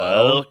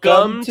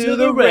Welcome to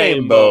the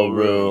Rainbow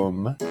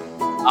Room,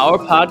 our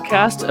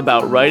podcast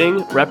about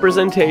writing,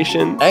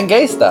 representation, and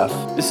gay stuff.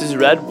 This is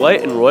Red,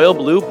 White, and Royal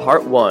Blue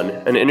Part 1,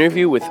 an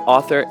interview with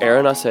author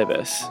Aaron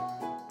Aceves.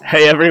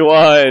 Hey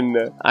everyone,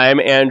 I'm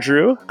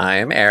Andrew.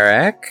 I'm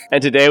Eric.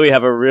 And today we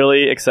have a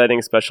really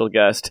exciting special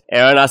guest,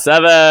 Aaron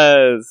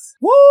Aceves.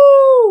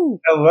 Woo!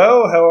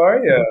 Hello, how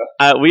are you?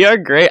 We are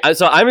great.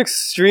 So I'm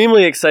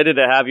extremely excited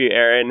to have you,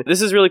 Aaron.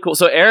 This is really cool.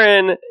 So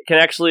Aaron can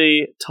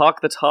actually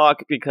talk the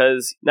talk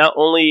because not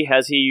only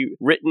has he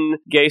written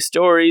gay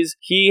stories,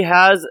 he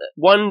has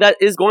one that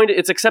is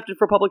it's accepted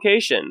for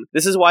publication.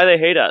 This is Why They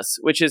Hate Us,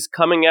 which is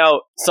coming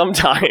out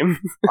sometime.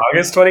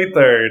 August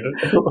 23rd.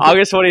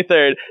 August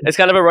 23rd. It's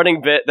kind of a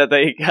running bit that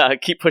they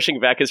keep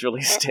pushing back his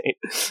release date.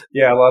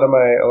 Yeah, a lot of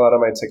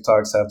my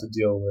TikToks have to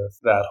deal with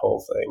that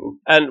whole thing.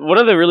 And one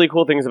of the really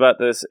cool things about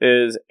this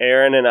is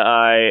Aaron and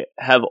I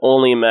have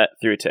only met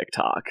through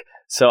TikTok.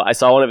 So I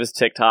saw one of his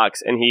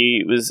TikToks and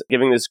he was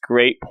giving this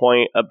great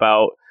point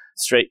about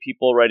straight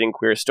people writing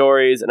queer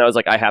stories. And I was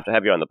like, I have to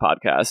have you on the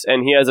podcast.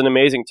 And he has an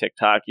amazing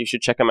TikTok. You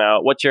should check him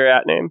out. What's your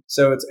 @name?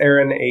 So it's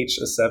Aaron H.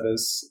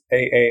 Aceves,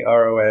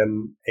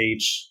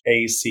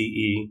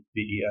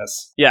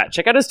 AARONHACEVES. Yeah,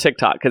 check out his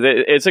TikTok because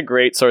it's a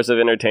great source of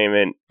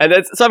entertainment. And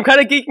so I'm kind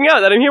of geeking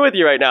out that I'm here with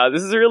you right now.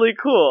 This is really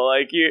cool.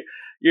 Like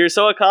You're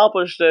so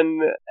accomplished,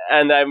 and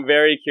I'm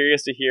very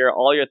curious to hear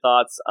all your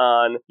thoughts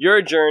on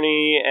your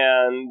journey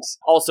and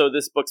also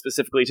this book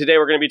specifically. Today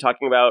we're going to be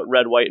talking about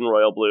Red, White, and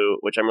Royal Blue,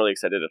 which I'm really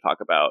excited to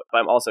talk about. But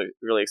I'm also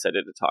really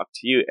excited to talk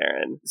to you,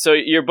 Aaron. So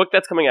your book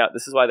that's coming out,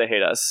 This Is Why They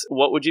Hate Us.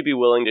 What would you be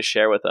willing to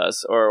share with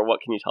us, or what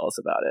can you tell us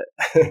about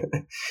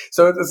it?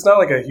 So it's not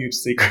like a huge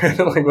secret,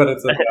 like what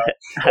it's about.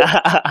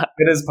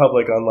 It is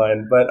public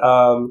online, but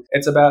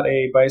it's about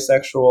a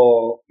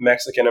bisexual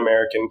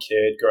Mexican-American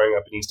kid growing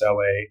up in East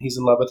LA. He's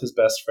in love with his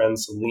best friend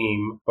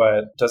Salim,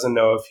 but doesn't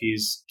know if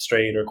he's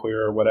straight or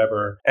queer or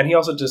whatever. And he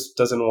also just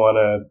doesn't want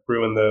to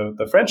ruin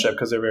the friendship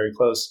because they're very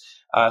close.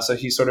 So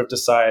he sort of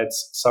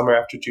decides summer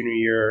after junior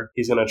year,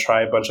 he's going to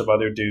try a bunch of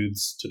other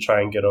dudes to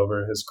try and get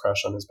over his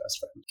crush on his best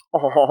friend.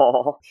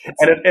 Oh.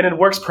 And it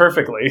works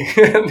perfectly.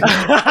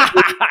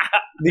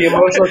 The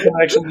emotional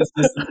connection just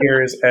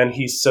disappears, and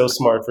he's so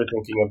smart for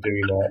thinking of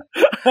doing that.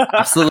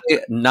 Absolutely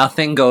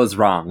nothing goes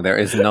wrong. There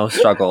is no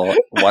struggle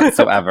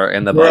whatsoever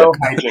in the Zero book.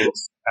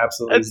 hijinks.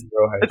 Absolutely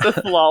zero hijinks. It's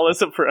a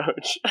flawless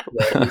approach.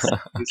 Yeah,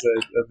 he's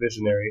a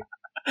visionary.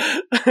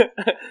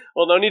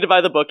 Well, no need to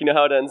buy the book. You know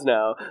how it ends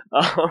now.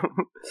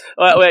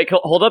 Wait,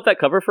 hold up that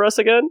cover for us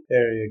again.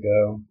 There you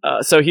go.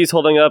 So he's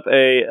holding up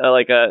a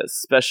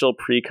special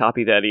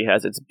pre-copy that he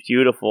has. It's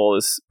beautiful.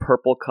 This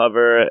purple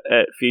cover.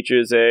 It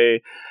features a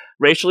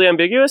racially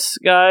ambiguous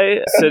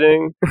guy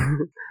sitting.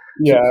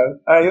 Yeah,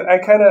 I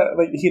kind of,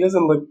 like, he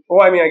doesn't look,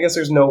 well, I mean, I guess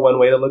there's no one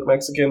way to look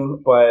Mexican,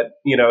 but,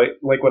 you know,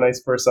 like when I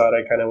first saw it,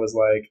 I kind of was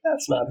like,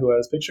 that's not who I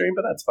was picturing,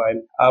 but that's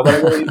fine.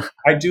 What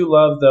I do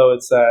love, though,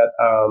 is that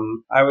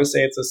I always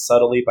say it's a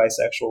subtly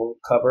bisexual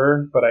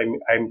cover, but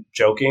I'm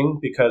joking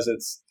because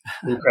it's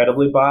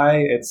incredibly bi.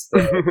 It's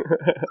the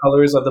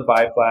colors of the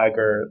bi flag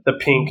are the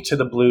pink to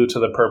the blue to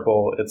the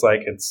purple. It's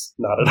like, it's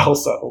not at all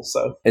subtle.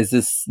 So Is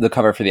this the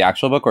cover for the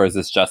actual book, or is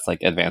this just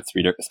like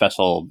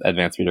special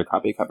advanced reader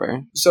copy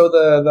cover? So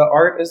the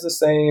art is the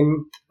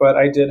same, but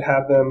I did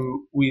have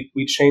them,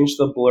 we changed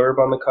the blurb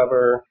on the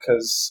cover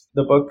because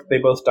the book, They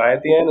Both Die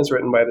at the End, is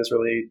written by this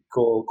really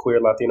cool queer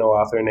Latino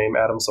author named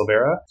Adam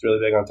Silvera. It's really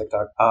big on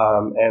TikTok.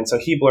 And so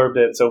he blurbed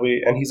it.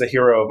 And he's a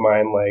hero of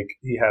mine, like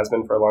he has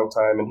been for a long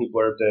time, and he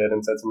blurbed it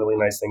and said some really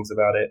nice things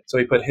about it. So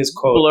he put his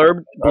quote.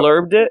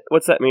 Blurbed it?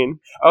 What's that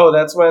mean? Oh,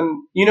 that's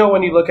when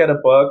you look at a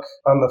book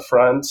on the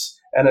front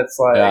and it's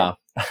like, Yeah.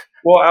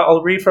 Well,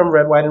 I'll read from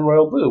Red, White, and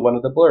Royal Blue, one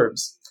of the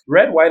blurbs.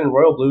 Red, White, and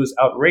Royal Blue is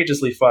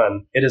outrageously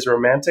fun. It is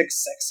romantic,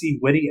 sexy,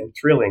 witty, and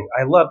thrilling.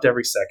 I loved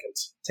every second.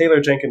 Taylor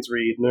Jenkins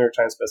Reid, New York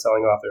Times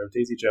bestselling author of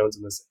Daisy Jones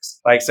and the Six.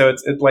 Like, so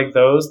it's like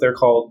those, they're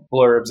called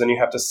blurbs, and you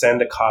have to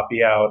send a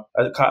copy out,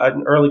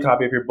 an early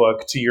copy of your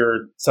book to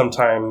your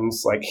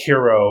sometimes like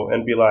hero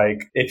and be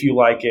like, if you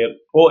like it,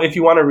 well, if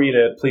you want to read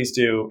it, please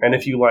do. And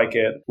if you like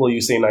it, will you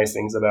say nice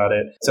things about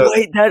it? So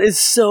wait, that is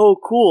so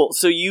cool.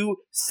 So you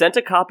sent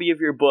a copy of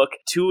your book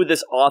to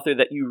this author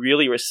that you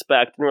really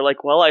respect, and were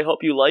like, well, I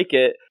hope you like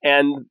it.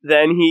 And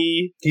then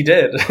he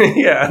did.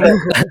 Yeah.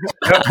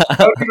 That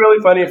would be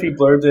really funny if he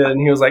blurbed it and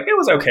he was like, it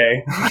was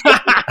okay.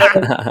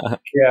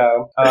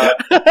 Yeah.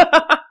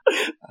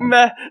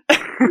 Meh.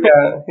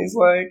 Yeah, he's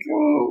like,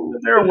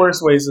 there are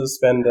worse ways to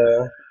spend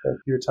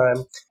your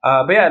time.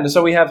 But yeah,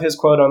 so we have his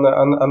quote on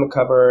the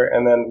cover,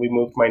 and then we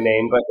moved my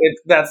name. But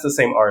that's the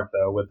same art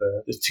though, with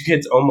the two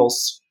kids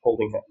almost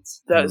holding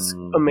hands. That's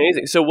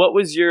amazing. So what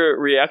was your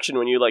reaction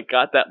when you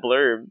got that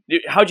blurb?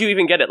 How'd you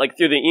even get it? Like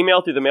through the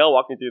email, through the mail?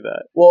 Walk me through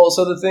that. Well,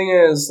 so the thing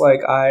is,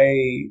 like,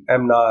 I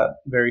am not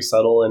very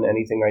subtle in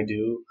anything I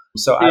do.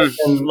 So I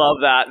love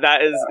that.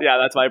 That is,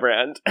 that's my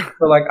brand.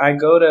 But like,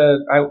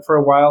 for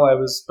a while,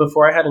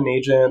 before I had an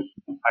agent,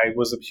 I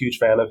was a huge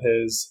fan of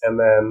his. And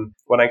then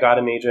when I got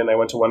an agent, I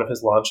went to one of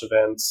his launch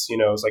events. You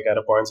know, it was like at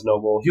a Barnes &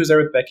 Noble. He was there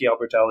with Becky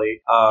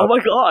Albertelli. Oh my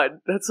God,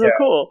 that's so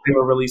cool. They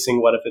were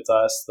releasing What If It's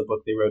Us, the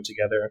book they wrote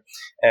together.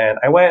 And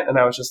I went and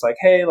I was just like,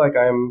 hey, like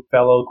I'm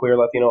fellow queer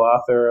Latino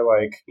author.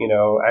 Like, you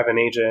know, I have an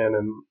agent.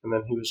 And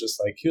then he was just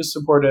like, he was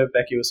supportive.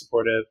 Becky was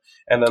supportive.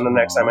 And then the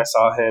next time I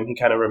saw him, he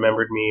kind of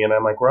remembered me. And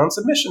I'm like, we're on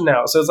submission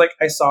now. So it's like,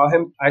 I saw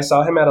him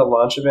at a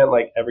launch event,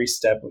 like every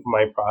step of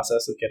my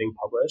process of getting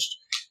published.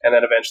 And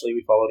then eventually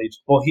we followed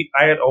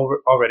I had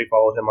already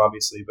followed him,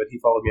 obviously, but he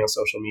followed me on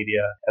social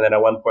media. And then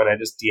at one point I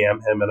just DM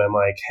him and I'm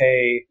like,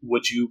 hey,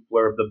 would you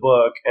blurb the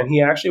book? And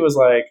he actually was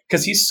like,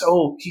 because he's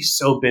so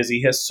busy.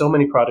 He has so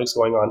many projects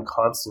going on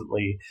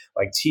constantly,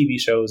 like TV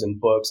shows and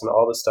books and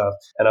all this stuff.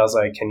 And I was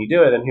like, can you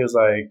do it? And he was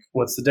like,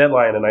 what's the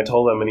deadline? And I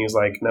told him, and he was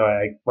like, no,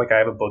 I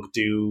have a book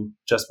due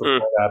just before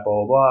that,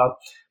 blah, blah, blah.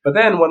 But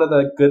then one of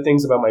the good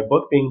things about my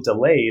book being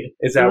delayed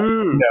is that,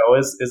 you know,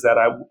 is that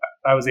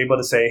I was able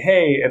to say,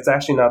 hey, it's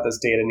actually not this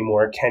date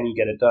anymore. Can you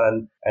get it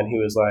done? And he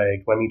was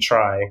like, let me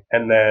try.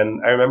 And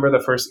then I remember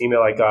the first email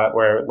I got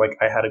where like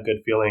I had a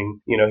good feeling,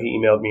 you know, he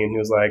emailed me and he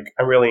was like,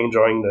 I'm really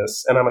enjoying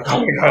this. And I'm like,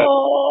 oh my God.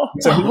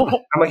 So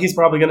I'm like, he's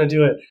probably going to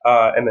do it.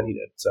 And then he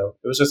did. So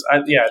it was just,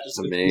 just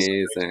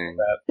amazing.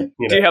 That, you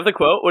know. Do you have the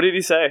quote? What did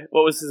he say?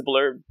 What was his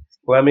blurb?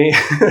 Let me.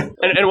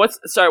 and what's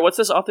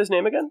this author's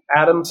name again?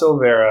 Adam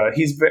Silvera.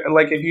 He's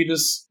like, if you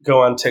just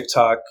go on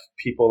TikTok,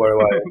 people are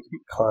like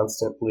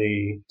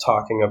constantly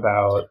talking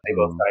about. They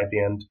both die at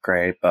the end.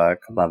 Great book.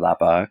 Love that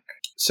book.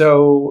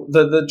 So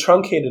the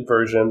truncated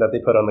version that they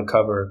put on the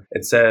cover,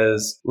 it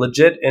says,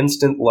 legit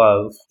instant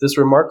love. This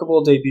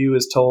remarkable debut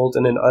is told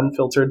in an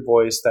unfiltered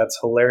voice that's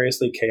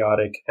hilariously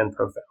chaotic and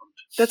profound.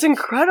 That's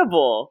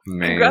incredible.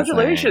 Amazing.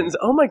 Congratulations.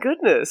 Oh my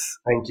goodness.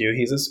 Thank you.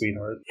 He's a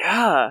sweetheart.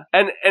 Yeah.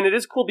 And it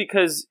is cool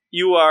because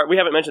we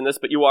haven't mentioned this,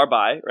 but you are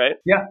bi, right?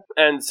 Yeah.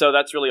 And so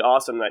that's really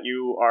awesome that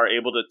you are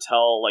able to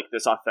tell like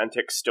this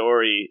authentic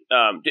story.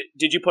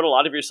 Did you put a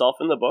lot of yourself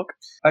in the book?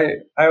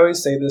 I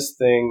always say this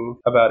thing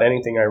about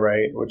anything I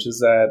write, which is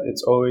that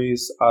it's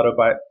always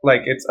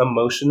it's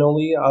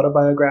emotionally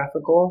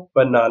autobiographical,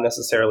 but not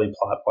necessarily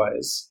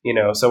plot-wise. You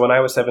know, so when I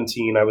was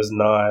 17, I was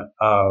not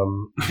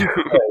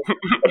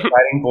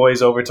inviting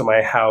boys over to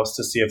my house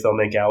to see if they'll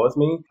make out with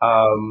me.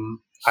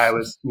 I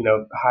was, you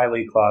know,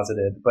 highly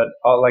closeted, but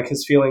like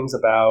his feelings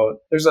about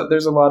there's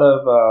a lot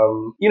of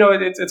you know,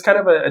 it's kind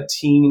of a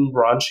teen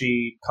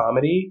raunchy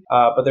comedy,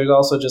 but there's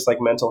also just like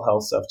mental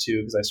health stuff too,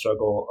 because I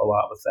struggle a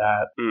lot with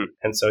that,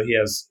 and so he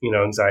has, you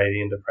know,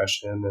 anxiety and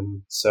depression,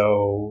 and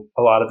so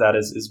a lot of that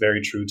is very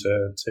true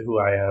to who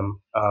I am.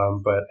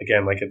 But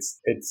again, like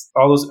it's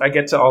all those, I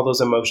get to all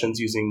those emotions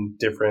using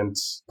different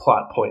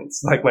plot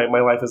points. Like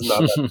my life is not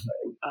that exciting.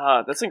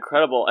 That's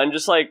incredible. And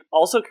just like,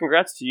 also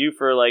congrats to you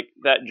for like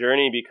that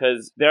journey,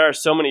 because there are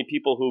so many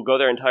people who go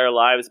their entire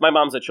lives. My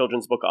mom's a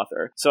children's book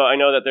author, so I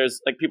know that there's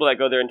like people that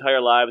go their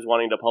entire lives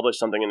wanting to publish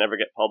something and never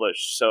get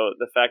published. So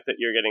the fact that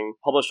you're getting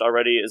published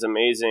already is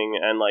amazing.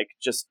 And like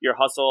just your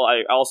hustle.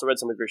 I also read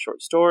some of your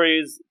short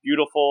stories.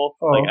 Beautiful.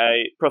 Oh.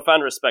 Like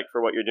profound respect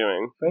for what you're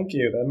doing. Thank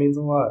you. That means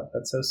a lot.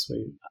 That's so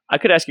sweet. I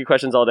could ask you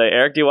questions all day.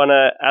 Eric, do you want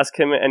to ask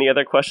him any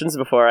other questions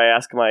before I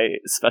ask my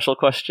special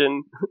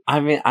question? I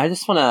mean,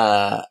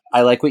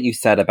 I like what you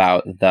said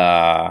about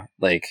the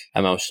like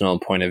emotional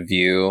point of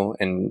view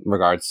in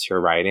regards to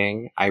your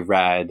writing. I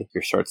read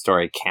your short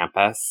story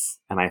Campus,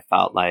 and I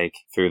felt like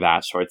through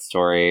that short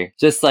story,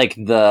 just like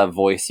the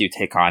voice you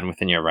take on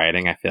within your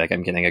writing, I feel like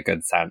I'm getting a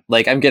good sense.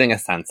 Like I'm getting a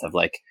sense of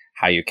like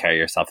how you carry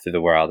yourself through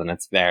the world. And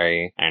it's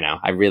very, I don't know,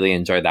 I really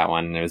enjoyed that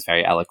one. And it was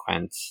very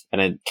eloquent. And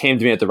it came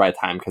to me at the right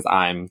time because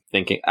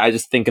I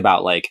just think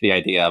about like the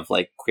idea of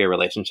like queer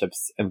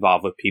relationships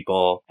involved with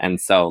people.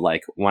 And so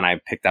like when I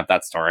picked up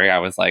that story, I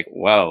was like,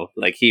 whoa,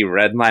 like he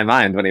read my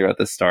mind when he wrote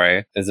this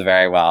story. It's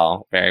very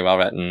well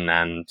written.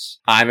 And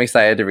I'm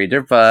excited to read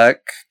your book.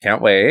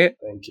 Can't wait.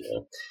 Thank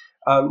you.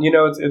 You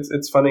know,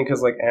 it's funny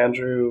because like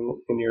Andrew,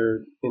 in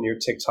your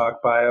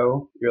TikTok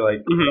bio, you're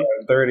like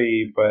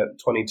 30 but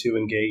 22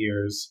 in gay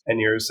years,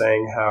 and you're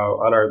saying how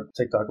on our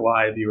TikTok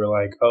live you were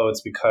like, oh,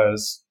 it's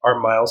because our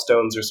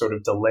milestones are sort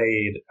of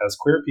delayed as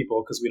queer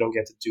people because we don't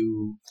get to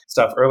do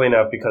stuff early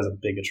enough because of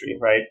bigotry,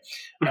 right?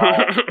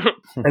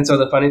 And so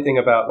the funny thing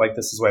about like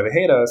This Is Why They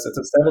Hate Us, it's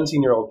a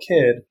 17-year-old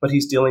kid, but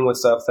he's dealing with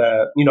stuff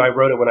that, you know, I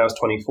wrote it when I was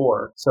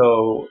 24.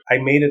 So I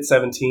made it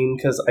 17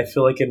 because I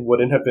feel like it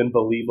wouldn't have been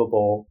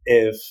believable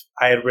if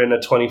I had written a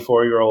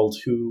 24-year-old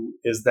who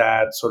is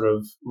that sort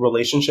of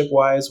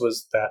relationship-wise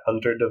was that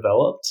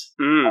underdeveloped.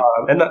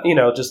 And not, you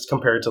know, just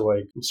compared to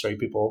like straight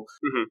people.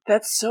 Mm-hmm.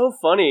 That's so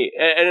funny.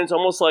 And it's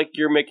almost like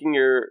you're making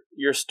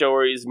your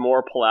stories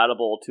more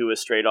palatable to a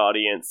straight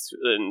audience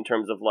in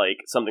terms of like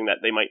something that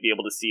they might be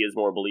able to see as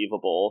more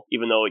believable,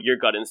 even though your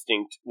gut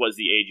instinct was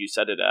the age you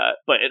said it at.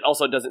 But it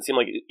also doesn't seem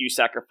like you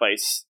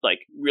sacrifice like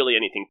really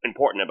anything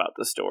important about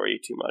the story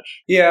too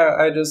much. Yeah,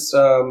 I just,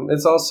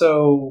 it's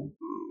also,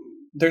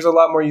 there's a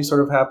lot more you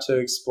sort of have to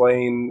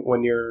explain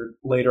when you're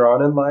later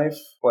on in life.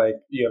 Like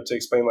you have to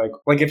explain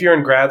like if you're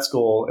in grad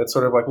school, it's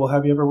sort of like, well,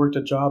 have you ever worked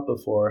a job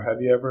before?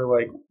 Have you ever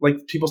like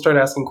people start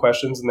asking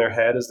questions in their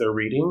head as they're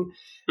reading.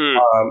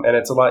 And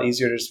it's a lot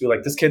easier to just be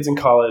like, this kid's in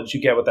college,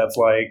 you get what that's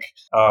like.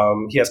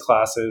 He has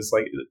classes,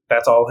 like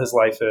that's all his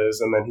life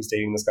is, and then he's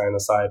dating this guy on the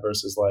side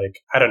versus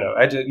like, I don't know.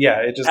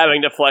 It just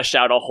having to flesh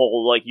out a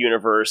whole like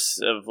universe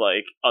of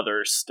like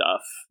other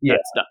stuff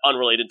that's not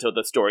unrelated to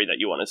the story that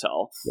you want to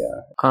tell.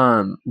 Yeah.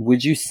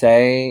 Would you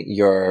say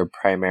you're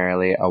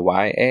primarily a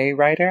YA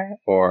writer,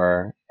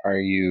 or are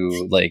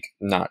you like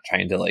not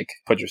trying to like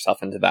put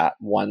yourself into that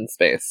one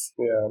space?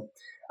 Yeah.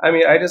 I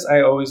mean, I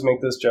always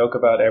make this joke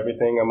about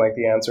everything. I'm like,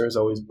 the answer is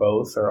always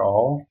both or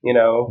all, you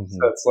know? Mm-hmm.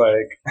 So it's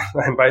like,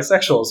 I'm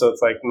bisexual. So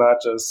it's like,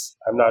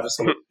 I'm not just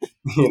going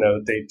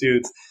to, date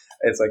dudes.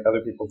 It's like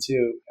other people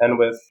too. And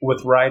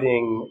with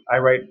writing, I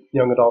write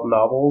young adult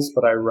novels,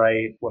 but I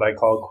write what I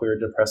call queer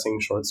depressing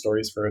short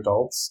stories for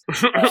adults.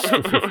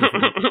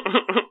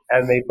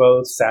 And they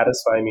both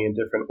satisfy me in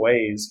different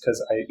ways because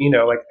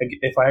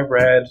if I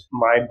read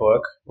my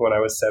book when I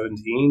was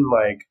 17,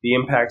 like the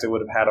impact it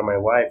would have had on my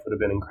life would have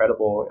been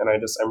incredible. And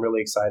I'm really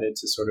excited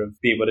to sort of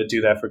be able to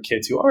do that for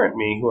kids who aren't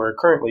me, who are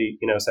currently,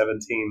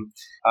 17.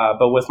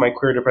 But with my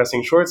queer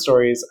depressing short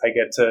stories, I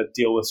get to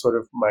deal with sort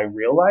of my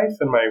real life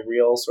and my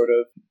real sort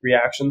of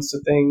reactions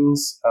to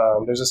things.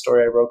 There's a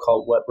story I wrote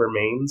called What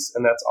Remains,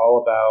 and that's all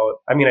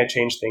about, I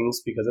changed things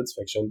because it's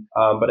fiction,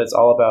 but it's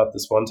all about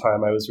this one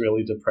time I was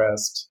really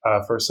depressed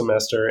first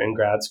semester in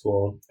grad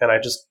school, and I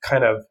just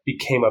kind of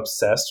became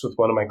obsessed with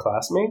one of my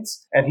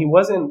classmates. And he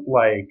was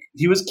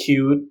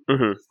cute,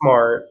 mm-hmm.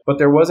 smart, but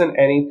there wasn't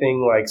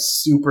anything like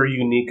super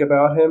unique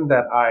about him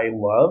that I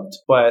loved.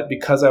 But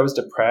because I was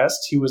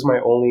depressed, he was my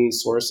only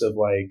source of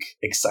like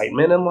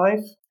excitement in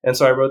life. And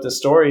so I wrote this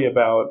story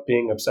about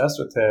being obsessed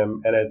with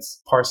him, and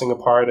it's parsing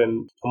apart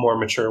in a more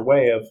mature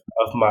way of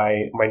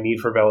my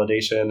need for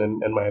validation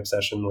and my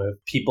obsession with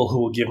people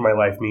who will give my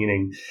life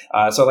meaning.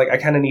 So like I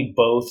kind of need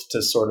both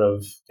to sort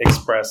of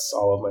express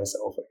all of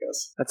myself, I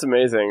guess. That's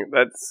amazing.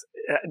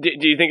 Do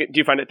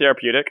you find it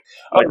therapeutic,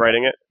 like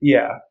writing it?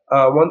 Yeah.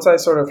 Once I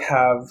sort of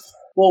have...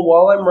 Well,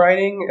 while I'm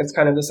writing, it's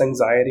kind of this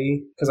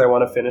anxiety because I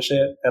want to finish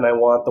it and I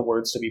want the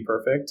words to be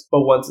perfect.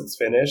 But once it's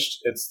finished,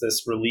 it's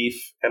this relief,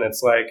 and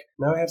it's like,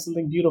 now I have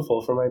something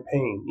beautiful for my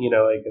pain,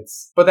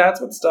 but that's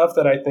what stuff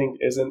that I think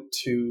isn't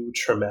too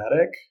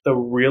traumatic. The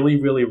really,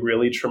 really,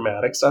 really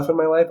traumatic stuff in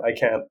my life, I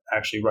can't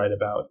actually write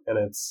about. And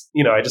it's,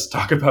 I just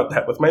talk about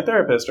that with my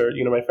therapist or,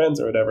 my friends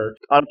or whatever.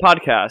 On a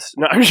podcast.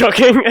 No, I'm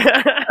joking.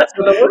 That's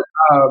what that works.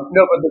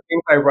 No, but the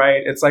things I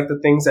write, it's like the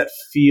things that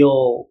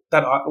feel,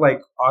 that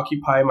like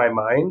occupy my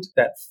mind,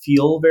 that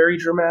feel very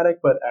dramatic,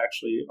 but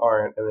actually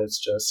aren't. And it's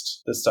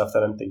just the stuff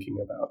that I'm thinking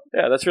about.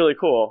 Yeah, that's really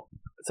cool.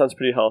 It sounds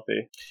pretty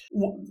healthy.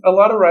 A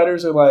lot of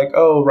writers are like,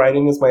 oh,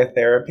 writing is my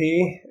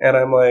therapy. And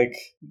I'm like,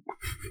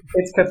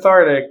 it's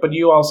cathartic, but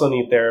you also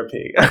need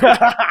therapy.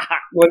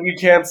 Like, you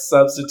can't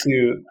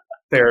substitute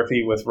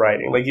therapy with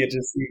writing. Like, you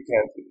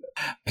can't do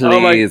that.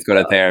 Please go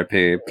to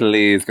therapy.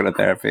 Please go to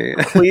therapy.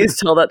 Please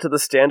tell that to the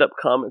stand-up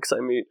comics I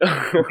meet.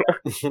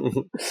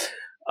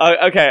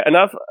 Okay,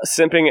 enough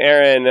simping,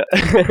 Aaron.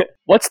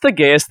 What's the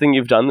gayest thing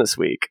you've done this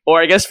week?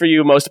 Or I guess for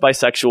you, most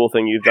bisexual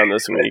thing you've done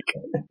this week?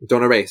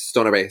 Don't erase.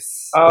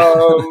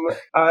 Oh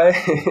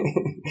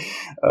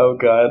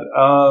God.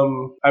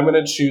 I'm going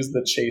to choose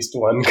the chaste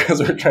one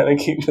because we're trying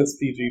to keep this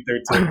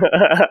PG-13.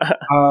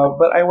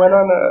 But I went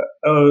on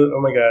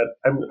oh my God.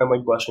 I'm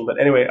like blushing.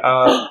 But anyway,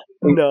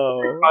 no.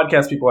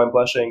 Podcast people, I'm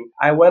blushing.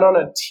 I went on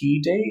a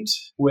tea date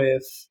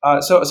with,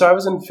 so I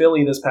was in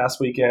Philly this past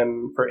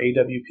weekend for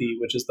AWP,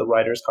 which is the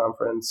writers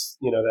conference,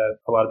 that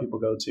a lot of people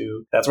go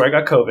to. That's where I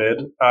got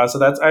COVID. So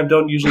I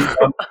don't usually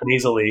come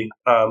nasally.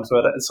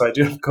 So I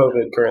do have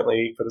COVID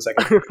currently for the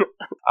second time.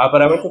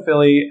 But I went to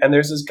Philly, and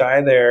there's this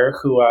guy there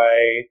who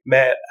I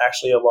met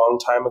actually a long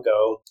time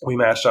ago. We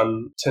matched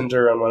on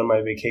Tinder on one of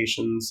my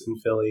vacations in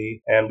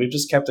Philly, and we've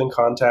just kept in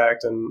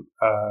contact, and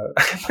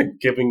I'm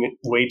giving it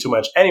way too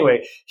much.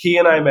 Anyway, he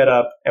and I met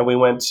up, and we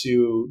went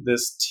to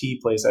this tea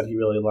place that he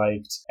really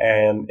liked,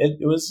 and it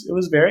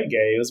was very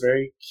gay. It was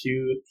very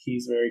cute.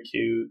 He's very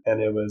cute,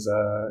 and it was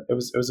a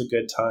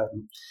good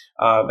time.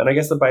 And I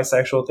guess the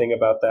bisexual thing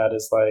about that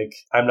is like,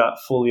 I'm not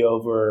fully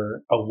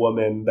over a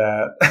woman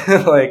that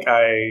like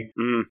I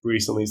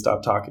recently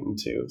stopped talking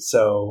to.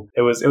 So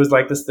it was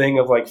like this thing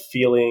of like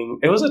feeling,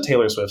 it was a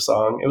Taylor Swift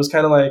song. It was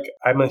kind of like,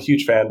 I'm a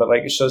huge fan, but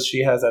like it shows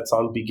she has that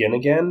song Begin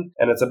Again.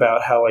 And it's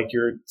about how like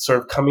you're sort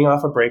of coming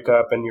off a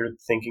breakup and you're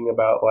thinking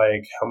about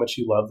like how much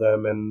you love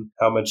them and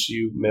how much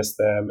you miss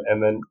them.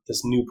 And then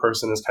this new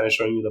person is kind of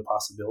showing you the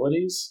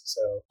possibilities.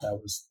 So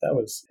that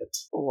was it.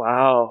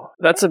 Wow.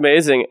 That's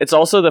amazing. It's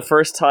also the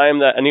first time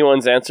that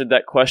anyone's answered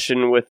that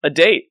question with a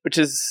date, which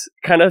is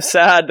kind of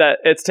sad that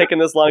it's taken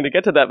this long to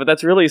get to that, but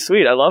that's really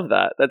sweet. I love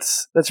that.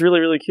 That's really,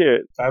 really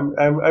cute.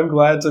 I'm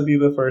glad to be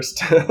the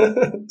first.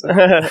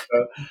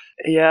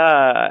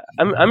 Yeah,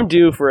 I'm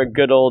due for a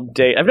good old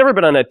date. I've never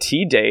been on a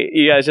tea date.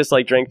 You guys just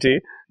like drink tea?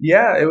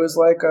 Yeah, it was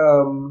like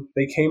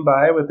they came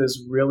by with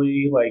this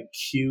really like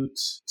cute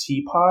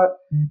teapot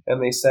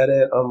and they set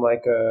it on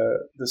like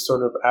this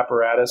sort of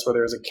apparatus where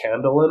there's a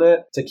candle in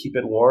it to keep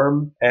it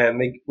warm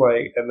and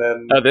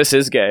then Oh, this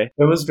is gay.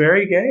 it was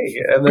very gay.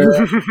 And then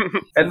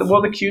and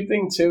well, the cute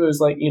thing too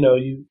is like,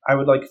 I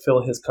would like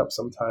fill his cup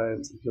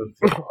sometimes and he would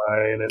fill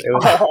mine and it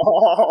was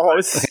Oh,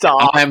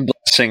 stop. I'm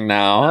blushing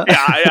now.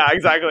 Yeah,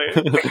 exactly.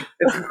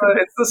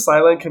 it's the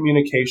silent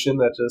communication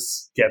that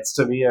just gets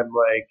to me. I'm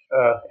like,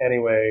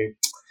 anyway,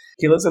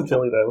 he lives in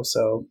Philly though,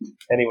 so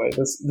anyway,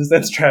 this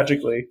ends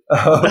tragically.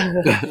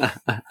 I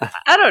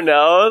don't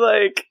know.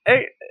 Like,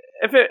 if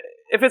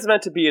it's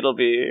meant to be, it'll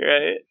be,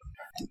 right?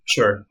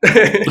 Sure.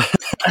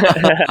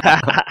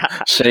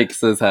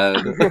 Shakes his head.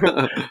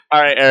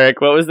 All right,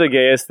 Eric, what was the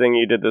gayest thing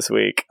you did this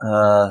week?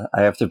 I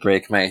have to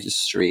break my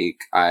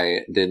streak.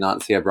 I did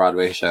not see a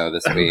Broadway show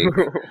this week.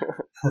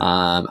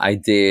 I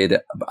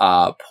did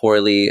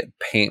poorly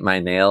paint my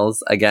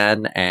nails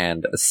again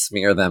and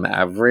smear them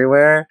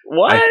everywhere.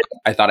 What?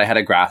 I thought I had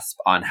a grasp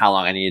on how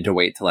long I needed to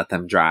wait to let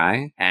them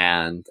dry,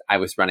 and I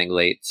was running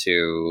late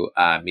to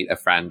meet a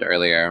friend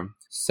earlier.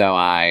 So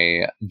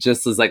I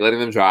just was like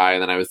letting them dry,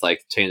 and then I was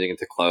like changing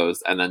into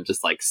clothes, and then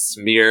just like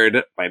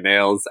smeared my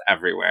nails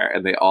everywhere,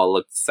 and they all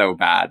looked so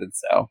bad. And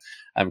so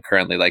I'm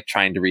currently like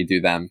trying to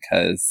redo them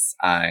because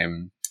I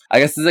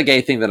guess this is a gay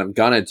thing that I'm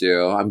gonna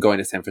do. I'm going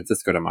to San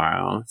Francisco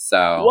tomorrow.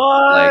 So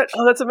what? Like,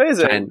 oh, that's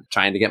amazing.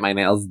 Trying to get my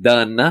nails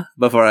done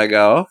before I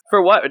go.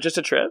 For what? Just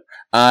a trip?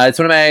 It's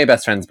one of my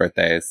best friend's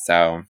birthdays,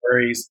 so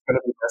He's gonna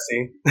be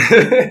messy.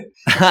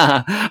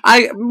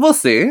 we'll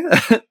see.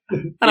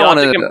 I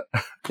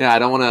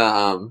don't want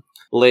to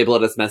label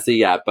it as messy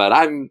yet, but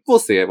we'll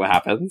see what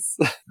happens.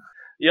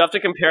 You have to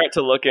compare it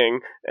to Looking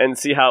and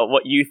see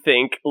what you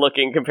think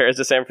Looking compares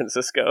to San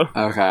Francisco.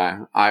 Okay,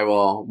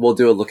 we'll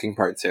do a Looking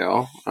part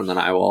 2, and then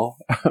I will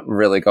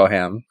really go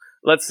ham.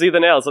 Let's see the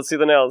nails.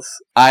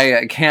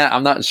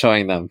 I'm not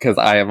showing them because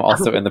I am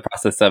also in the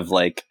process of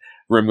like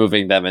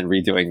removing them and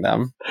redoing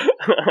them.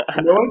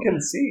 No one can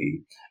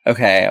see.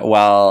 Okay,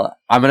 well,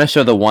 I'm going to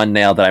show the one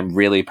nail that I'm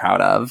really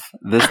proud of.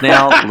 This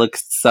nail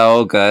looks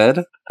so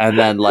good. And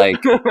then,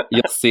 like,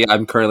 you'll see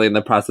I'm currently in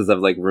the process of,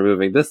 like,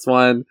 removing this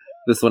one.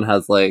 This one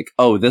has, like,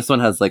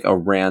 a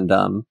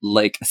random,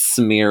 like,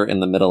 smear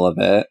in the middle of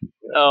it.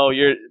 Oh,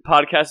 your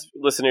podcast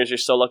listeners, you're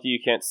so lucky you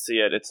can't see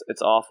it.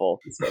 It's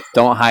awful.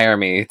 Don't hire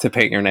me to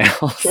paint your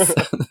nails.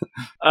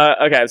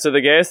 Okay, so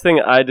the gayest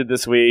thing I did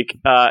this week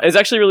is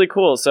actually really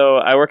cool. So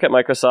I work at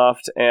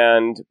Microsoft,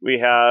 and we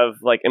have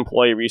like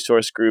employee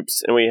resource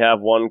groups, and we have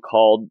one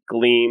called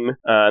Gleam,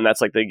 and that's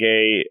like the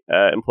gay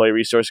employee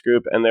resource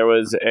group. And there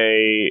was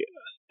it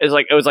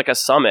was like a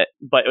summit,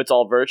 but it's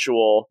all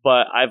virtual.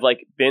 But I've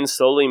like been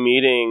slowly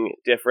meeting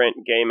different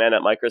gay men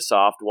at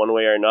Microsoft one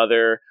way or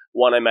another.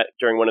 One I met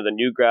during one of the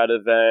new grad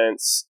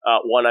events.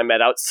 One I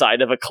met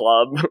outside of a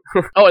club.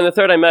 Oh, and the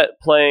third I met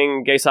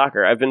playing gay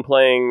soccer. I've been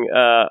playing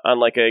on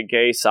like a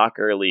gay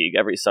soccer league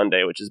every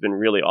Sunday, which has been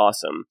really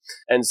awesome.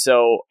 And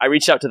so I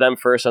reached out to them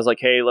first. I was like,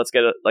 hey, let's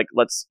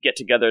get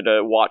together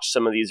to watch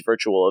some of these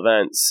virtual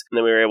events. And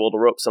then we were able to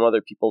rope some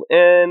other people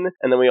in.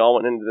 And then we all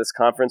went into this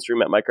conference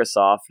room at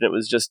Microsoft. And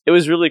it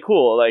was really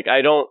cool. Like,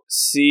 I don't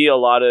see a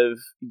lot of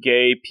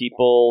gay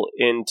people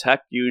in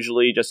tech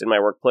usually, just in my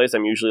workplace.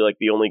 I'm usually like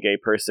the only gay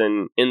person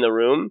in the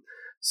room.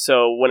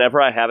 So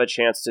whenever I have a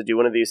chance to do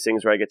one of these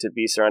things where I get to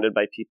be surrounded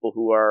by people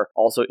who are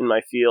also in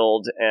my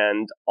field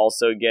and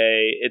also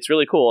gay, it's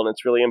really cool and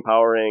it's really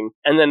empowering.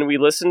 And then we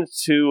listened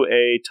to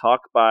a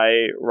talk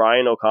by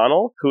Ryan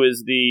O'Connell, who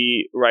is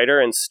the writer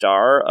and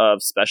star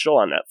of Special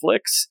on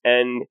Netflix.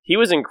 And he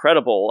was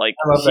incredible. Like,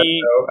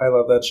 I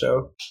love that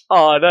show.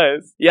 Oh,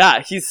 nice.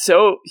 Yeah,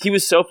 he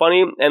was so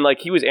funny, and like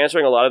he was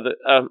answering a lot of the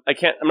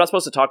I'm not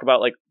supposed to talk about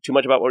like too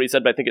much about what he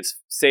said, but I think it's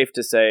safe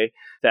to say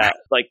that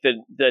like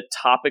the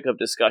topic of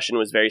discussion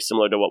was very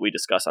similar to what we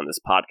discuss on this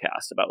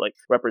podcast about like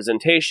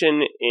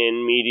representation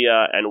in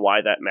media and why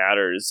that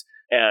matters.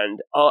 And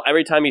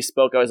every time he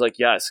spoke, I was like,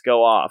 yes,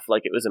 go off.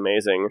 Like, it was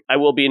amazing. I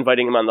will be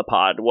inviting him on the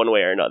pod one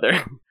way or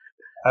another.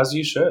 As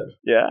you should.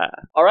 Yeah.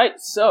 All right,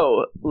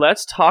 so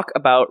let's talk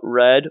about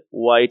Red,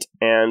 White,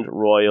 and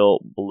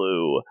Royal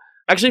Blue.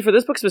 Actually, for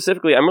this book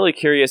specifically, I'm really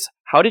curious,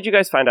 how did you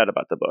guys find out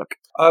about the book?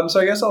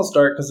 So I guess I'll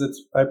start because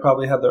I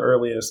probably had the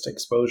earliest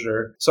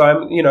exposure. So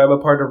I'm a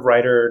part of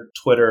writer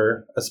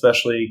Twitter,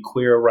 especially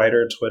queer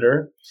writer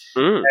Twitter.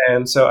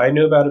 And so I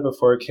knew about it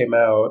before it came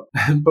out,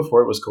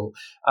 before it was cool.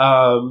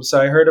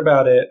 So I heard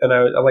about it, and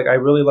I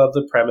really love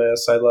the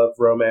premise. I love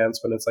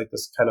romance when it's like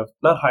this kind of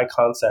not high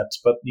concept,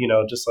 but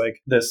just like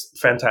this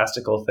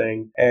fantastical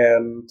thing.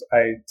 And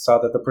I saw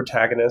that the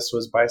protagonist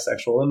was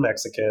bisexual and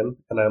Mexican,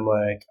 and I'm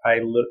like, I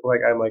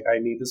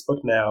need this book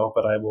now,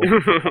 but I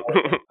will.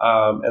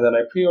 And then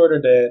I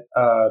pre-ordered it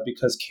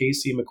because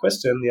Casey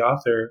McQuiston, the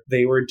author,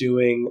 they were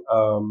doing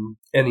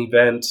an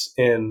event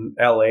in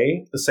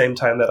LA the same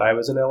time that I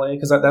was in LA,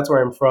 because that's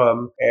where I'm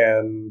from,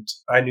 and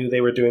I knew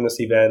they were doing this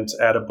event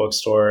at a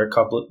bookstore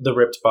called The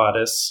Ripped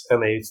Bodice,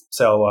 and they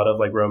sell a lot of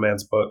like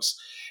romance books.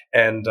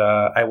 And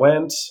I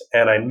went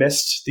and I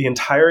missed the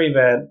entire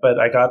event, but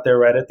I got there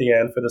right at the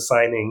end for the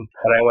signing.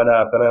 And I went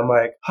up and I'm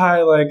like,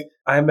 hi, like,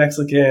 I'm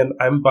Mexican,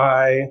 I'm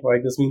bi,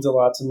 like, this means a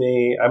lot to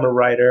me, I'm a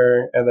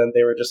writer. And then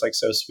they were just like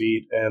so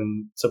sweet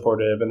and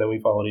supportive. And then we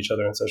followed each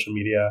other on social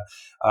media.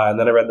 And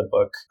then I read the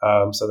book.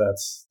 So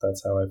that's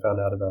how I found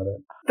out about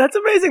it. That's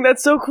amazing.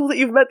 That's so cool that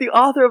you've met the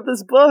author of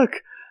this book.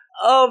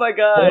 Oh my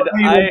god!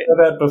 I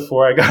know that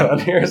before I got on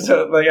here,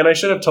 so like, and I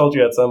should have told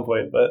you at some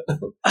point, but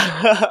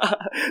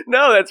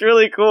no, that's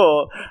really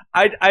cool.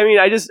 I mean,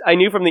 I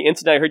knew from the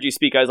instant I heard you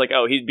speak, I was like,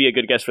 oh, he'd be a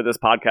good guest for this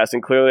podcast,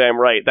 and clearly I'm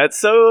right. That's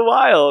so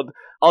wild.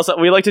 Also,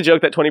 we like to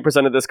joke that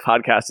 20% of this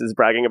podcast is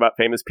bragging about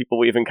famous people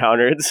we've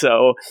encountered,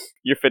 so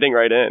you're fitting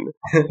right in.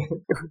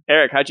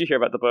 Eric, how'd you hear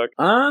about the book?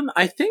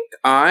 I think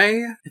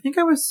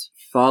I was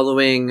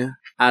following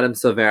Adam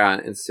Silvera on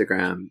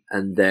Instagram,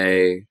 and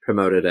they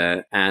promoted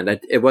it, and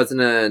it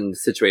wasn't a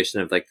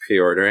situation of like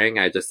pre-ordering.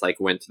 I just like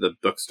went to the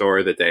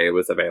bookstore the day it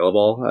was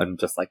available and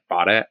just like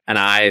bought it. And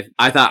I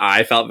thought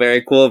I felt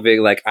very cool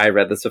being like, I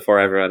read this before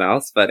everyone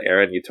else, but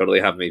Aaron, you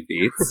totally have me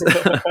beat.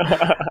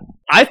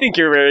 I think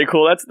you're very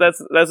cool.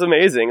 That's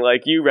amazing.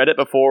 Like, you read it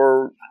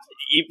before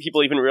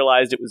people even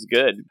realized it was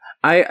good.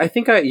 I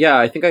think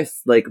I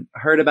like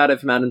heard about it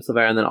from Adam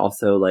Silvera, and then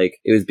also like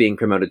it was being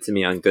promoted to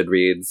me on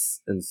Goodreads,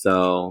 and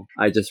so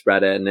I just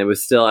read it, and it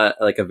was still at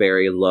like a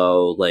very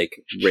low like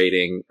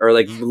rating, or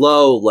like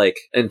low like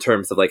in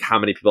terms of like how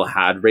many people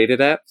had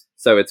rated it.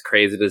 So it's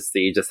crazy to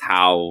see just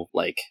how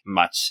like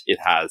much it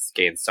has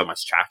gained so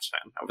much traction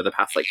over the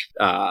past like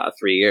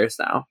 3 years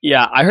now.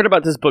 Yeah, I heard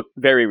about this book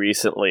very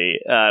recently.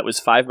 It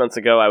was 5 months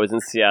ago. I was in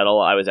Seattle.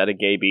 I was at a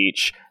gay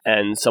beach,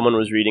 and someone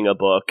was reading a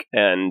book,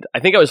 and I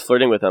think I was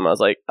flirting with him. I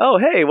was like, "Oh,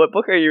 hey, what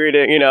book are you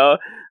reading?" You know.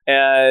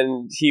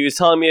 And he was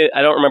telling me,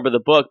 I don't remember the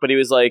book, but he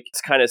was like,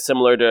 it's kind of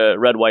similar to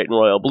Red, White, and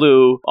Royal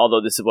Blue, although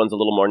this one's a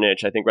little more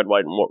niche. I think Red,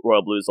 White, and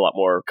Royal Blue is a lot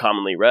more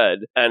commonly read.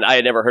 And I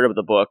had never heard of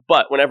the book.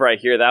 But whenever I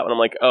hear that one, I'm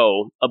like,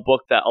 oh, a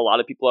book that a lot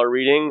of people are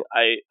reading.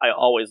 I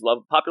always love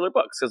popular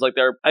books because like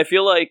I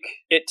feel like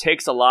it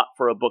takes a lot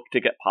for a book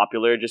to get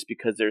popular just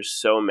because there's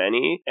so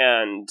many,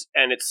 and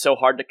it's so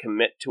hard to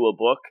commit to a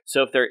book.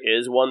 So if there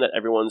is one that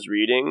everyone's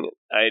reading,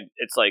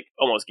 it's like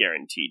almost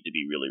guaranteed to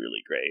be really,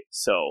 really great.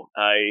 So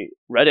I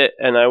read it,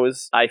 and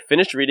I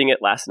finished reading it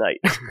last night.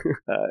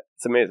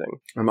 It's amazing.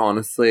 I'm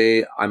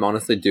honestly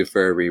due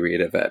for a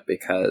reread of it,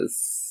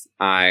 because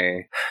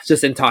I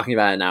just in talking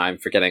about it now, I'm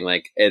forgetting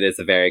like it is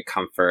a very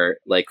comfort,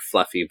 like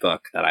fluffy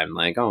book that I'm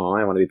like, oh,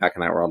 I want to be back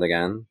in that world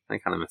again. I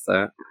kind of miss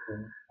it.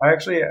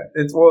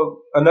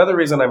 Another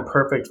reason I'm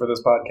perfect for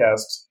this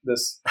podcast,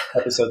 this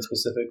episode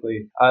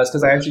specifically, is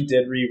because I actually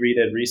did reread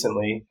it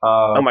recently.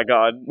 Oh my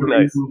god, the nice.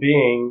 reason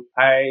being,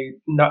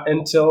 not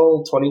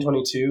until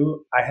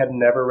 2022, I had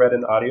never read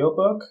an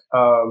audiobook.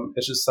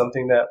 It's just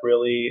something that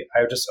really,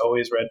 I've just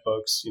always read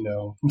books,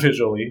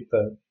 visually,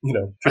 but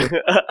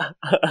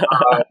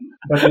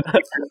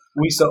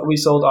we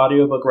sold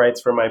audiobook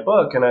rights for my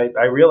book, and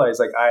I realized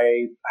like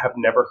I have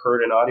never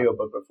heard an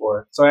audiobook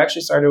before. So I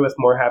actually started with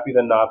More Happy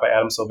Than Not by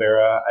Adam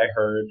Silvera. I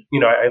heard,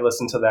 I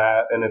listened to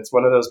that, and it's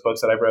one of those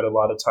books that I've read a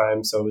lot of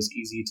times, so it was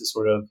easy to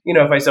sort of,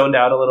 if I zoned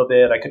out a little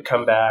bit, I could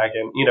come back,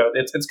 and,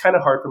 it's kind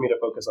of hard for me to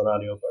focus on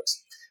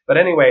audiobooks. But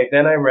anyway,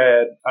 then I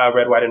read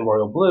Red, White, and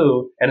Royal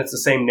Blue, and it's the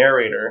same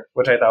narrator,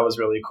 which I thought was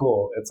really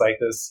cool. It's like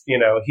this,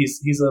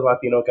 he's a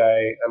Latino guy,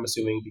 I'm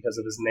assuming because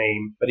of his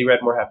name, but he read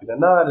More Happy Than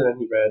Not, and then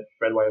he read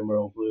Red, White, and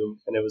Royal Blue,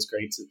 and it was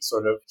great to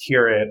sort of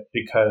hear it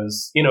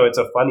because, it's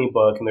a funny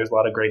book, and there's a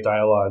lot of great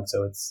dialogue,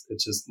 so it's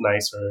just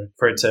nice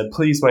for it to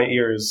please my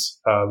ears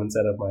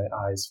instead of my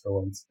eyes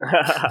for once.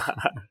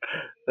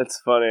 That's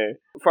funny.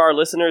 For our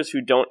listeners who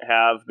don't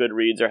have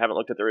Goodreads or haven't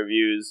looked at the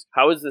reviews,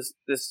 how is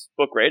this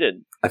book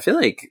rated? I feel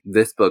like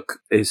this book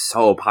is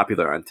so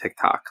popular on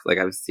TikTok. Like,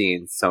 I've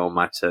seen so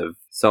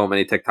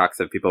many TikToks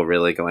of people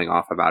really going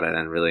off about it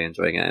and really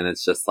enjoying it. And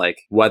it's just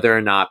like, whether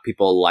or not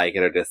people like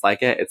it or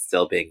dislike it, it's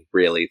still being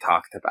really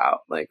talked about,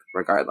 like,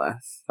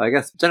 regardless. So I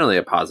guess generally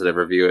a positive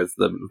review is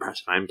the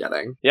impression I'm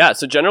getting. Yeah,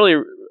 so generally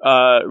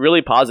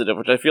really positive,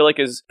 which I feel like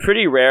is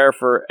pretty rare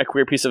for a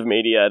queer piece of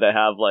media to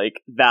have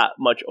like that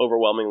much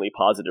overwhelmingly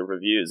positive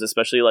reviews,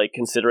 especially like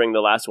considering the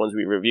last ones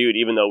we reviewed,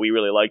 even though we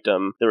really liked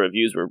them, the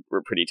reviews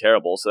were pretty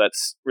terrible. So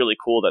that's really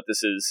cool that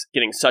this is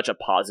getting such a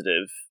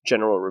positive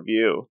general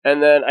review.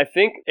 And then I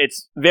think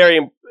it's very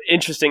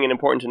interesting and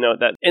important to note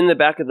that in the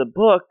back of the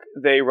book,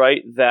 they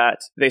write that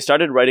they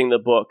started writing the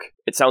book,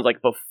 it sounds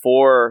like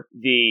before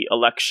the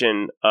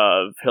election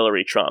of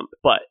Hillary Trump,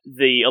 but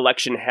the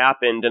election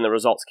happened and the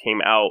results came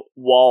out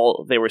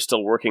while they were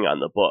still working on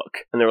the book.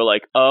 And they were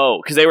like, oh,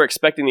 because they were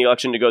expecting the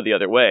election to go the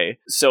other way.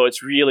 So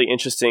it's really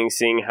interesting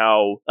seeing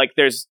how, like,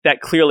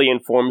 that clearly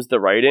informs the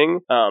writing,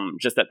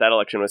 just that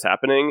election was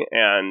happening.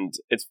 And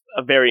it's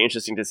very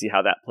interesting to see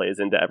how that plays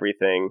into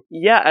everything.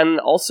 Yeah, and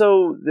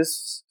also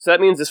this So that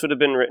means this would have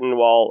been written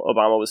while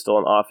Obama was still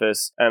in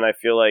office. And I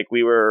feel like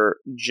we were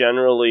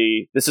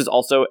generally, this is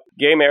also,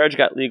 gay marriage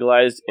got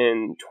legalized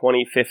in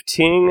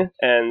 2015.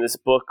 And this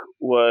book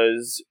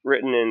was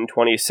written in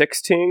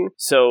 2016.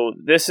 So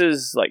this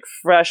is like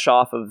fresh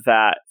off of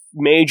that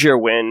major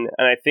win,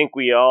 and I think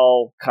we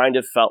all kind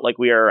of felt like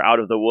we are out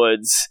of the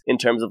woods in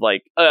terms of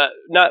like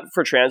not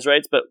for trans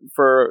rights, but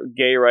for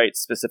gay rights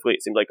specifically.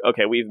 It seemed like,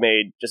 okay, we've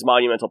made just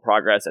monumental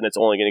progress and it's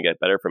only going to get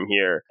better from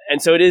here.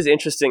 And so it is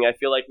interesting. I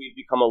feel like we've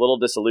become a little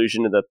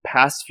disillusioned in the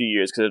past few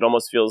years because it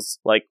almost feels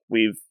like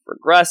we've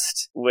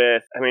regressed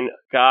with, I mean,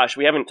 gosh,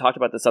 we haven't talked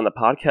about this on the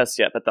podcast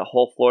yet, but the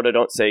whole Florida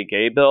Don't Say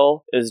Gay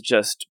bill is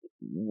just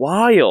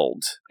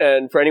wild.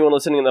 And for anyone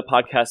listening in the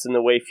podcast in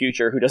the way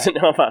future who doesn't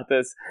know about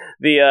this,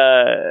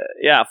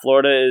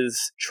 Florida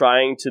is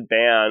trying to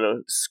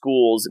ban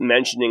schools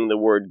mentioning the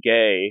word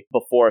gay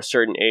before a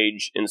certain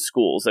age in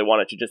schools. They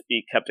want it to just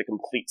be kept a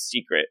complete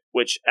secret,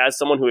 which as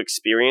someone who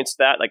experienced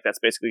that, like that's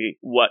basically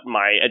what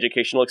my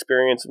educational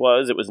experience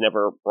was. It was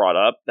never brought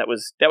up. That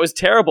was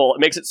terrible.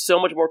 It makes it so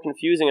much more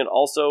confusing. And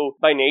also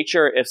by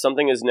nature, if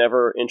something is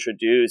never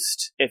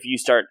introduced, if you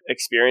start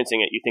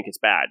experiencing it, you think it's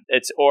bad.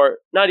 Or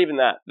not even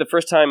that. The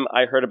first time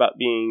I heard about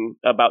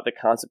the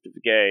concept of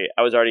gay,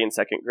 I was already in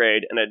second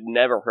grade and I'd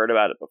never heard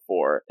about it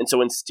before. And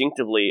so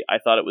instinctively, I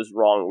thought it was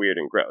wrong, weird,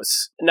 and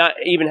gross. Not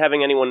even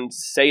having anyone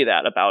say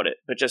that about it,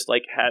 but just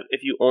like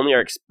if you only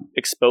are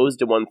exposed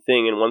to one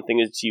thing and one thing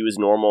is to you is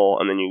normal,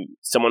 and then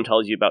someone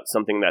tells you about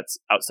something that's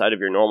outside of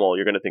your normal,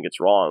 you're going to think it's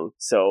wrong.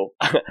 So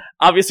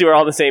obviously we're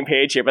all on the same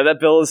page here, but that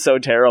bill is so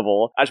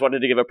terrible. I just wanted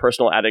to give a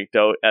personal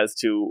anecdote as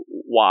to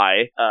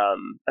why.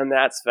 And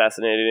that's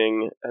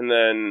fascinating. And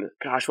then,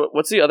 gosh,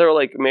 what's the other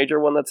like major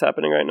one that's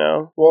happening right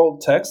now? Well,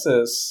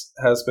 Texas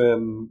has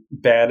been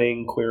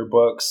banning queer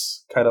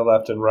books kind of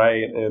left and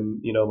right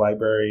in,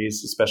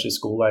 libraries, especially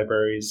school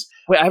libraries.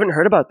 Wait, I haven't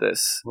heard about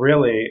this.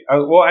 Really?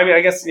 Well, I mean,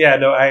 I guess, yeah,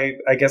 no, I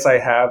guess I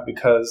have,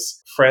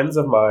 because friends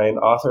of mine,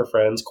 author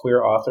friends,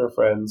 queer author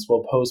friends,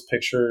 will post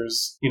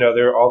pictures.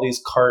 There are all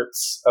these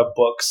carts of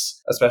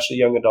books, especially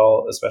young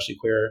adult, especially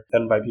queer,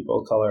 and by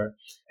people of color.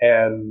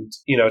 And,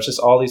 it's just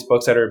all these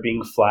books that are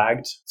being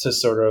flagged to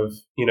sort of,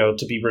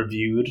 to be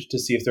reviewed to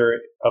see if they're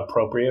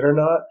appropriate or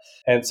not.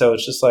 And so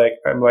it's just like,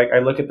 I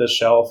look at this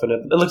shelf and it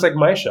looks like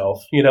my shelf,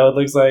 it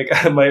looks like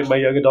my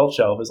young adult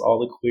shelf is all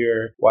the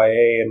queer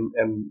YA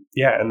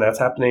and that's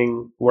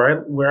happening where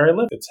I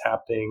live. It's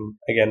happening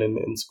again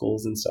in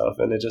schools and stuff.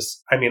 And it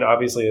just,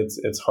 obviously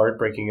it's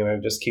heartbreaking. And I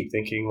just keep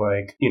thinking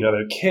like,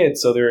 they're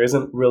kids. So there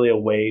isn't really a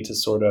way to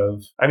sort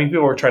of,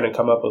 people are trying to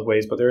come up with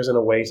ways, but there isn't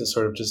a way to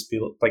sort of just be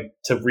like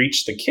to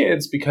reach the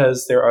kids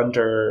because they're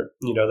under,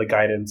 the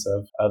guidance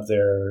of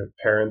their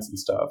parents and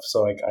stuff.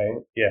 So like,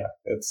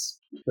 it's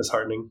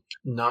disheartening.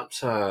 Not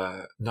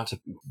to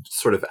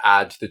sort of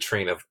add to the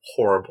train of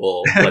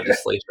horrible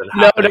legislation.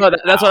 No,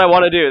 that's what I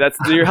want to do.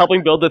 You're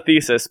helping build the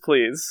thesis,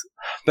 please.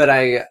 But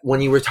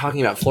when you were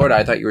talking about Florida,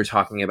 I thought you were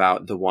talking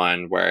about the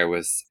one where it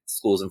was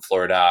schools in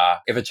Florida.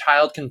 If a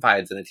child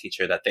confides in a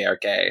teacher that they are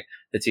gay,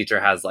 the teacher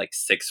has like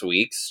 6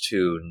 weeks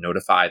to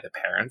notify the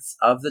parents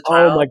of the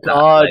child. Oh my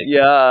God,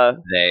 yeah.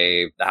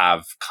 They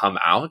have come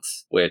out,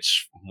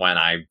 which when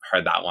I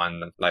heard that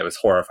one, I was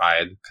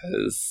horrified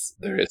because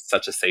there is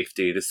such a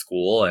safety to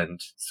school, and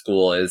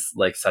school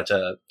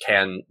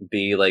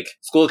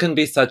can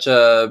be such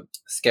a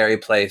scary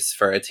place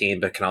for a teen,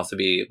 but can also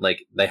be like,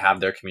 they have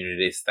their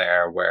communities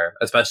there where,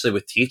 especially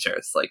with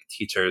teachers,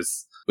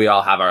 we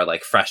all have our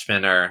like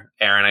freshman, or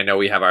Aaron, I know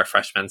we have our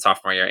freshman,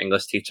 sophomore year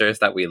English teachers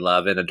that we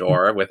love and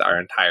adore with our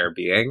entire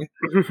being,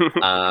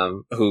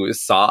 who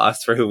saw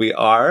us for who we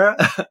are.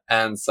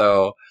 And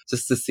so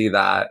just to see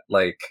that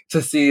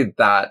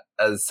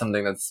as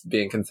something that's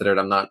being considered,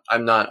 I'm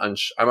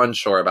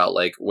unsure about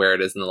like where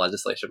it is in the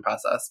legislation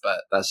process,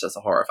 but that's just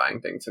a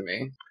horrifying thing to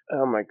me.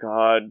 Oh my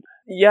God.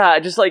 Yeah,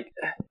 just like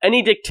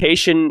any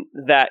dictation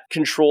that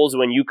controls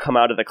when you come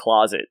out of the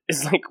closet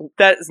is like,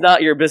 that's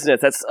not your business.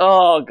 That's,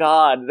 oh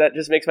God, that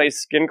just makes my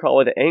skin crawl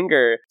with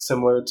anger.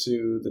 Similar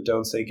to the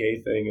Don't Say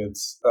Gay thing,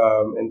 it's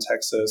in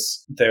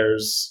Texas,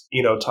 there's,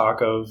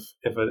 talk of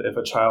if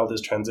a child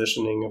is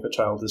transitioning, if a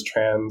child is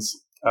trans,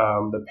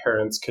 the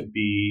parents could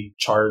be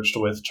charged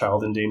with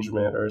child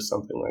endangerment or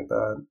something like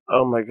that.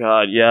 Oh my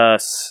God,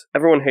 yes.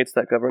 Everyone hates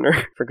that governor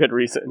for good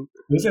reason.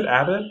 Was it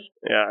Abbott?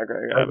 Yeah,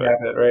 Greg Abbott.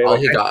 Abbott, right? All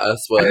he got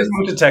us was... I just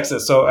moved to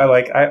Texas, so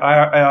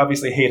I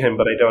obviously hate him,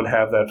 but I don't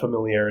have that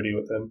familiarity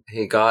with him.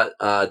 He got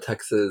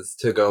Texas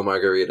to-go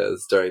margaritas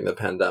during the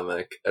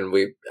pandemic, and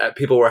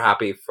people were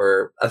happy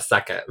for a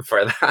second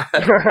for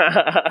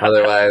that.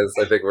 Otherwise,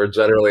 I think we're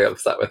generally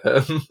upset with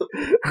him.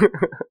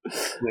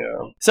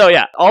 Yeah. So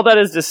yeah, all that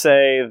is to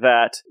say, say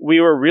that we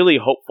were really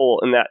hopeful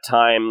in that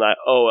time that,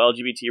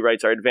 LGBT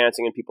rights are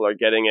advancing and people are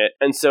getting it.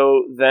 And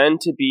so then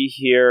to be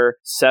here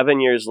 7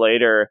 years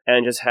later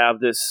and just have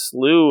this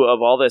slew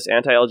of all this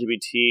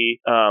anti-LGBT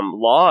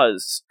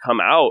laws come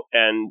out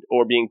and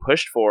or being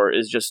pushed for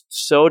is just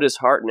so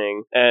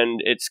disheartening.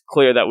 And it's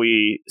clear that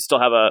we still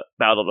have a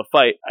battle to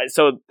fight.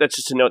 So that's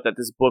just to note that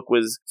this book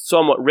was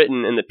somewhat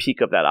written in the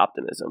peak of that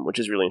optimism, which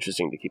is really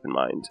interesting to keep in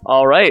mind.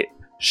 All right.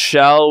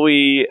 Shall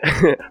we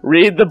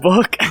read the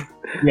book?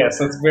 Yes,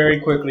 let's very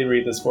quickly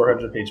read this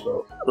 400-page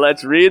book.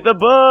 Let's read the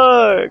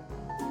book!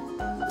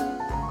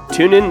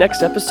 Tune in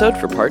next episode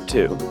for part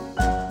 2.